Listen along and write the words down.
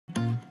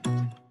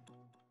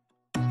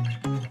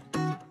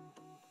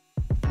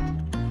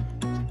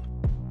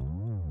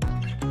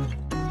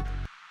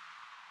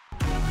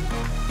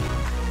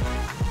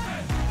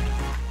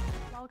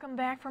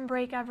back from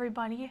break,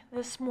 everybody.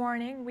 This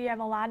morning, we have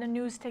a lot of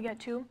news to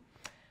get to.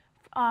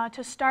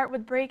 To start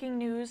with breaking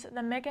news, the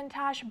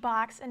McIntosh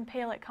Box and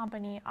Pallet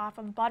Company off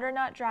of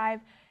Butternut Drive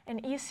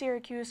in East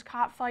Syracuse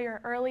caught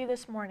fire early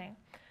this morning.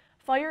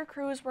 Fire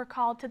crews were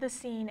called to the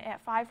scene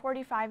at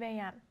 5:45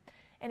 a.m.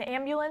 An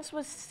ambulance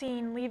was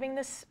seen leaving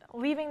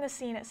the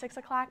scene at 6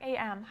 o'clock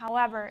a.m.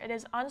 However, it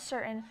is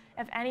uncertain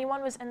if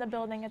anyone was in the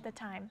building at the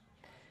time.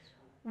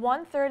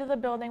 1/3 of the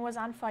building was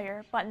on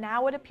fire, but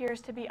now it appears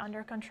to be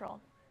under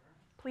control.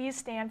 Please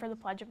stand for the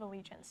Pledge of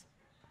Allegiance.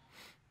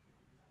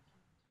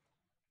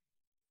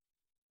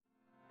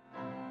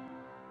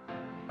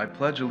 I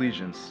pledge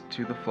allegiance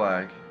to the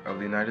flag of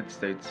the United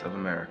States of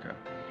America,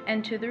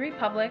 and to the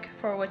republic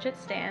for which it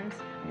stands,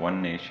 one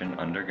nation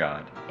under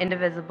God,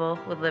 indivisible,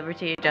 with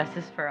liberty and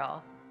justice for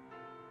all.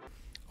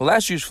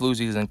 Last year's flu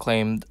season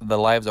claimed the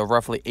lives of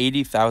roughly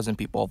 80,000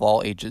 people of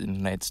all ages in the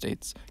United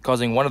States,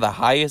 causing one of the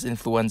highest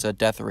influenza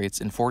death rates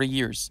in 40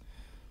 years.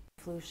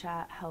 Flu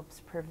shot helps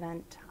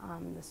prevent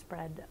the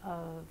spread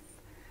of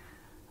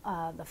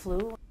the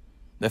flu.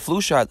 The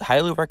flu shot is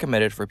highly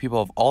recommended for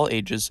people of all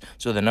ages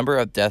so the number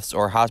of deaths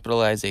or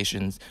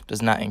hospitalizations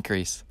does not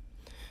increase.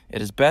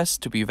 It is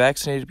best to be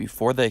vaccinated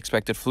before the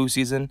expected flu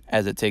season,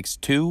 as it takes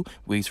 2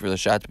 weeks for the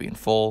shot to be in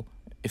full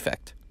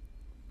effect.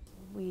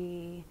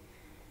 We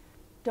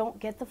don't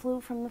get the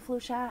flu from the flu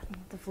shot.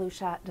 The flu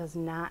shot does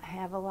not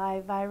have a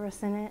live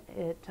virus in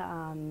it.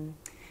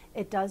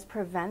 It does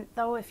prevent,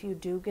 though, if you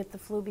do get the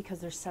flu, because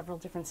there's several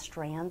different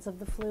strands of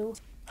the flu.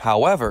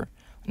 However,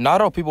 not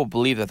all people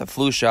believe that the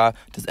flu shot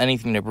does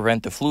anything to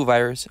prevent the flu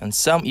virus, and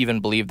some even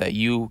believe that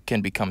you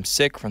can become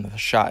sick from the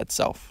shot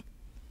itself.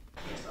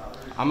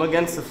 I'm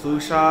against the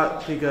flu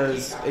shot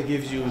because it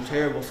gives you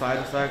terrible side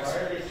effects.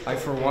 Like,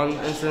 for one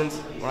instance,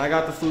 when I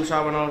got the flu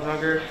shot when I was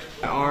younger,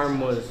 my arm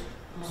was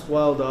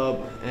swelled up,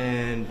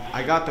 and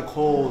I got the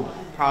cold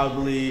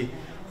probably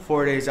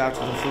 4 days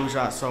after the flu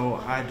shot, so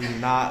I do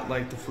not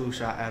like the flu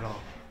shot at all.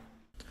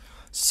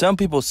 Some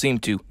people seem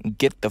to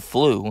get the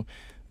flu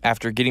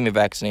after getting the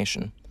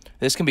vaccination.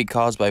 This can be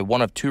caused by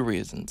one of 2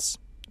 reasons.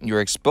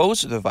 You're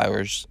exposed to the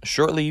virus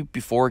shortly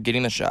before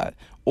getting the shot,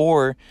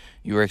 or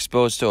you were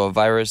exposed to a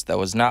virus that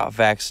was not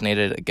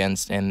vaccinated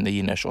against in the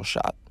initial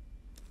shot.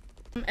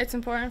 It's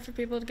important for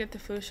people to get the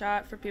flu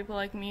shot, for people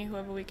like me who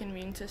have a weak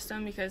immune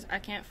system, because I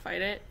can't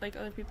fight it like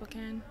other people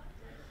can.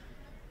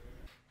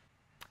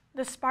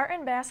 The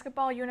Spartan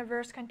Basketball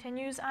Universe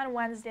continues on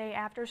Wednesday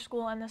after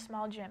school in the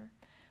small gym.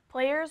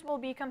 Players will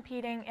be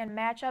competing in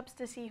matchups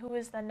to see who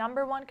is the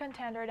 #1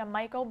 contender to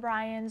Mike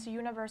O'Brien's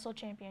Universal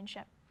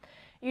Championship.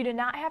 You do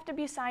not have to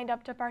be signed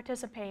up to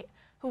participate.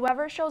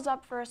 Whoever shows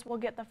up first will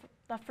get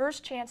the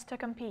first chance to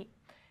compete.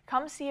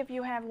 Come see if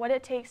you have what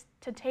it takes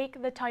to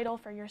take the title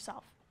for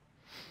yourself.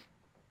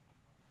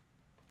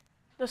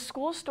 The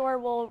school store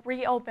will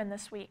reopen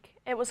this week.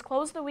 It was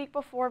closed the week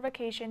before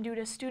vacation due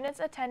to students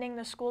attending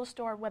the school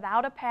store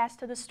without a pass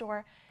to the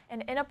store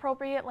and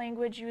inappropriate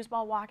language used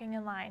while walking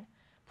in line.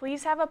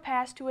 Please have a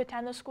pass to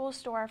attend the school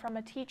store from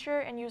a teacher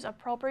and use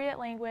appropriate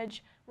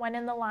language when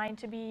in the line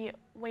to be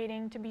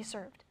waiting to be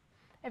served.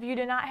 If you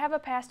do not have a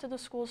pass to the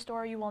school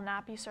store, you will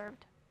not be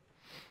served.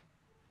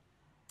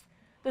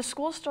 The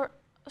school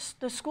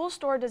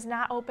store does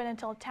not open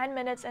until 10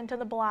 minutes into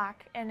the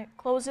block, and it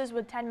closes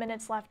with 10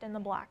 minutes left in the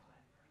block.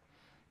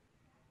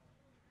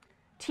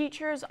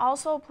 Teachers,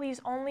 also please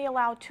only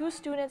allow 2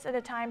 students at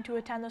a time to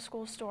attend the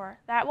school store.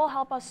 That will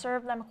help us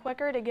serve them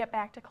quicker to get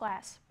back to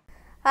class.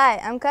 Hi,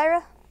 I'm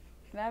Kyra.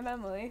 And I'm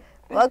Emily.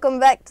 Welcome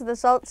back to the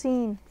Salt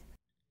Scene.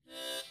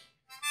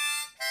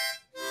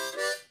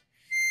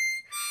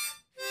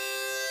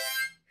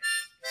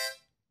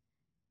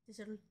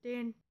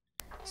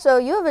 So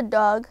you have a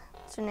dog.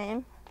 What's her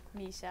name?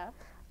 Misha.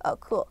 Oh,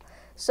 cool.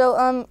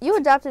 So you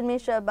adopted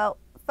Misha about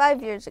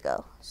 5 years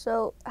ago.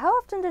 So how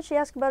often did she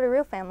ask about her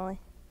real family?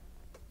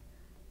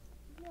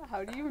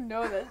 How do you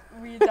know that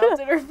we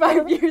adopted her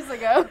 5 years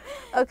ago?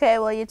 Okay,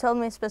 well, you told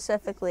me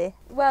specifically.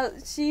 Well,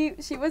 she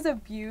was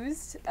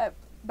abused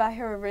by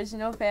her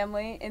original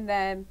family, and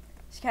then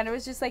she kind of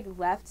was just like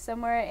left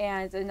somewhere,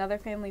 and another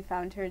family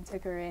found her and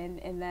took her in,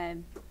 and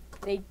then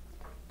they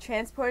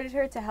transported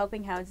her to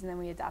Helping Hounds, and then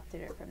we adopted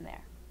her from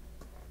there.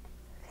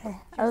 Okay,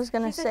 I was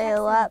going to say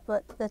a lot,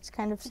 but that's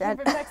kind of sad.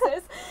 She's from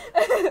Texas.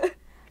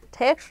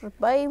 Texas,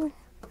 baby.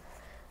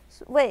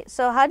 Wait,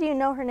 so how do you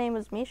know her name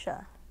was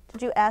Misha?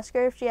 Did you ask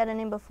her if she had a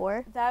name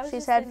before? That was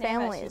She's just had the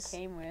name families. that she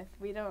came with.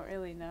 We don't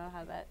really know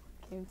how that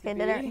came to be.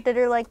 Did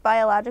her like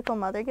biological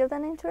mother give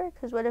that name to her?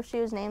 Because what if she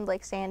was named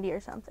like Sandy or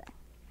something?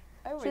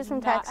 I She was from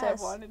would not Texas.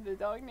 have wanted a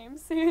dog named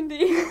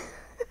Sandy.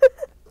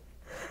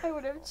 I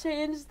would have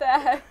changed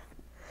that.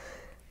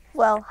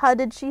 Well, how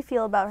did she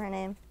feel about her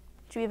name?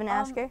 Did you even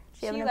ask her?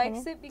 She have an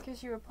likes opinion? it because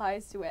she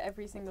replies to it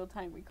every single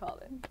time we call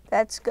it.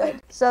 That's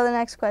good. So the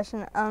next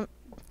question. All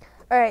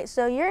right,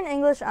 so you're in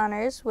English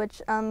honors,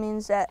 which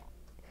means that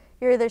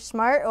you're either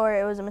smart or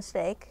it was a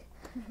mistake.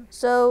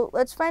 So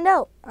let's find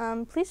out.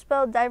 Please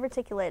spell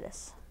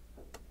diverticulitis.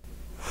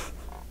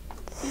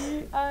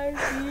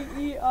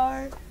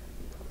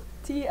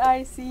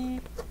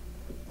 diverticulitis.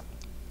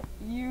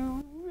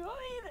 You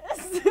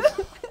latest.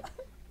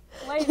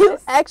 You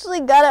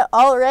actually got it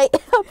all right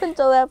up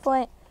until that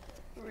point.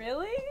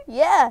 Really?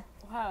 Yeah.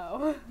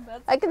 Wow.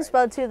 That's I can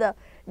spell too though.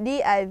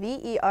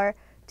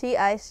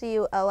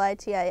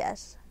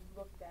 Diverticulitis.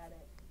 Looked at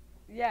it.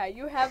 Yeah,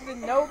 you have the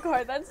note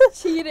card.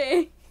 That's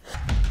cheating.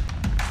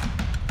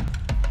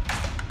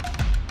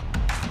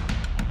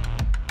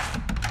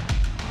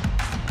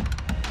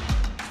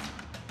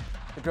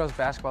 The girls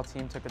basketball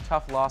team took a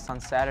tough loss on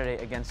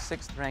Saturday against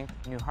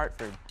 6th-ranked New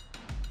Hartford.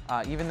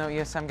 Even though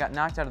ESM got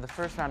knocked out of the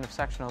first round of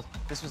sectionals,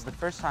 this was the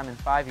first time in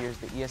 5 years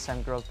that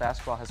ESM girls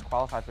basketball has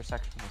qualified for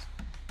sectionals.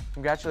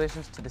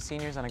 Congratulations to the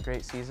seniors on a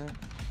great season,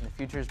 and the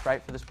future is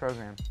bright for this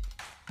program.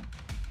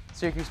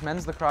 Syracuse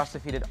men's lacrosse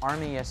defeated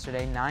Army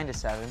yesterday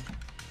 9-7.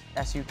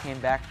 SU came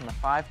back from a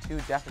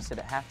 5-2 deficit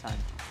at halftime.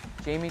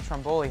 Jamie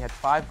Tromboli had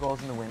 5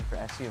 goals in the win for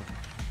SU.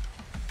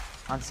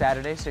 On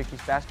Saturday,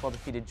 Syracuse basketball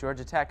defeated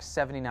Georgia Tech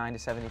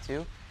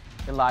 79-72.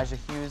 Elijah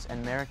Hughes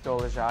and Merrick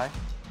Dolajai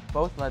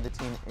both led the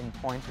team in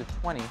points with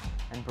 20,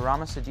 and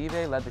Barama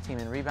Sadive led the team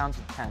in rebounds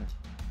with 10.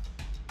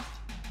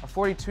 A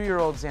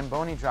 42-year-old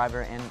Zamboni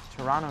driver and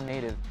Toronto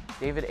native,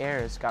 David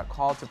Ayers, got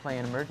called to play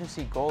an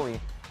emergency goalie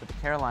with the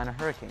Carolina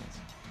Hurricanes.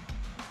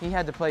 He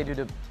had to play due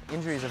to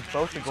injuries of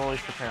both the goalies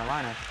for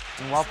Carolina,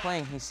 and while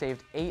playing, he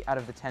saved 8 out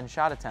of the 10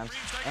 shot attempts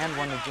and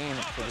won the game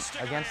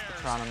against the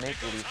Toronto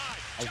Maple Leafs,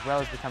 as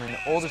well as becoming the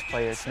oldest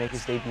player to make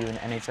his debut in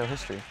NHL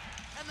history.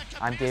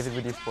 I'm David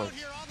with your sports.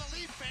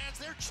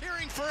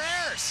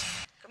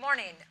 Good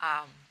morning.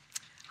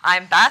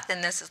 I'm Beth,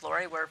 and this is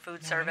Lori. We're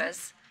food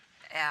service.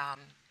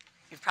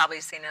 You've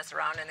probably seen us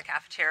around in the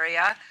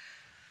cafeteria.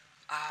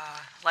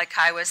 Like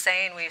Kai was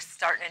saying, we're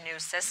starting a new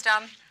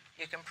system.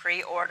 You can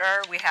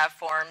pre-order. We have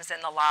forms in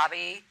the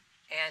lobby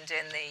and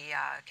in the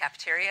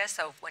cafeteria,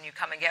 so when you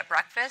come and get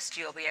breakfast,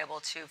 you'll be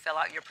able to fill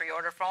out your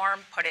pre-order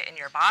form, put it in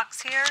your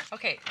box here.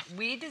 Okay,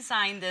 we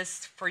designed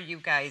this for you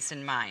guys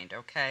in mind,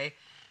 okay?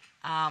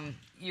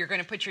 You're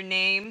going to put your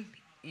name,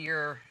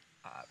 your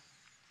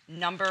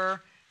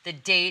number, the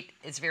date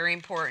is very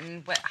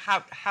important, but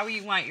how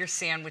you want your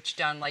sandwich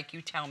done, like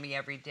you tell me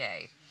every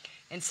day.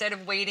 Instead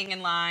of waiting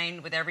in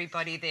line with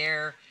everybody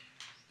there,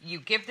 you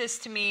give this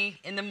to me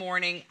in the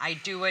morning, I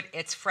do it,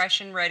 it's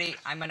fresh and ready.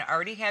 I'm going to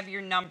already have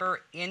your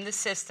number in the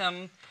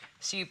system,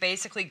 so you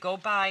basically go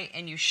by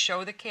and you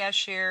show the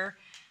cashier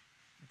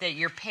that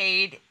you're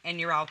paid and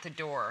you're out the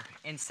door.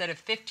 Instead of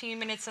 15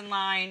 minutes in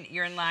line,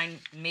 you're in line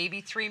maybe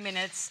 3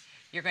 minutes.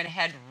 You're going to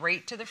head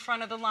right to the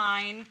front of the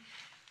line,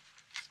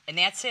 and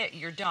that's it.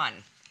 You're done.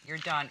 You're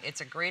done.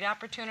 It's a great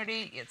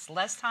opportunity. It's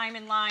less time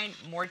in line,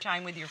 more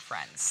time with your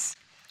friends.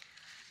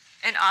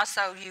 And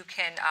also you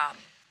can,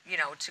 you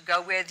know, to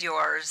go with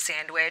your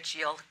sandwich,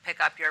 you'll pick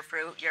up your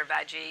fruit, your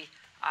veggie,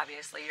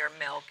 obviously your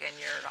milk and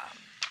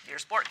your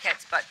sport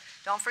kits. But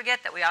don't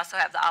forget that we also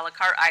have the a la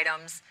carte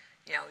items.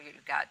 You know,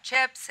 you've got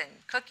chips and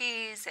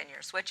cookies and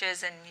your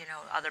switches and, you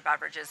know, other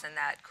beverages in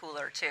that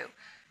cooler too.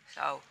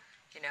 So,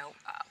 you know,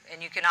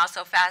 and you can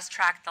also fast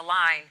track the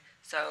line.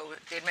 So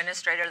the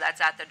administrator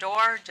that's at the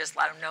door, just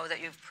let them know that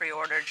you've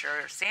pre-ordered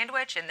your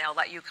sandwich and they'll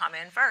let you come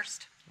in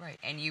first. Right,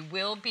 and you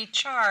will be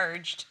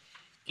charged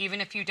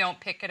even if you don't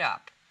pick it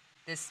up.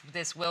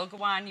 This will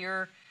go on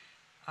your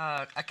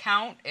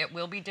account. It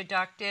will be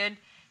deducted.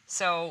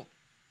 So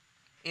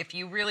if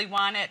you really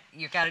want it,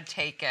 you got to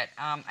take it.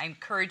 I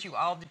encourage you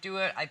all to do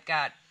it. I've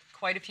got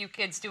quite a few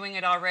kids doing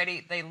it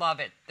already. They love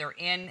it. They're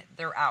in,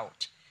 they're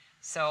out.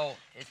 So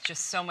it's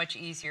just so much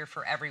easier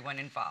for everyone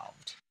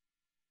involved.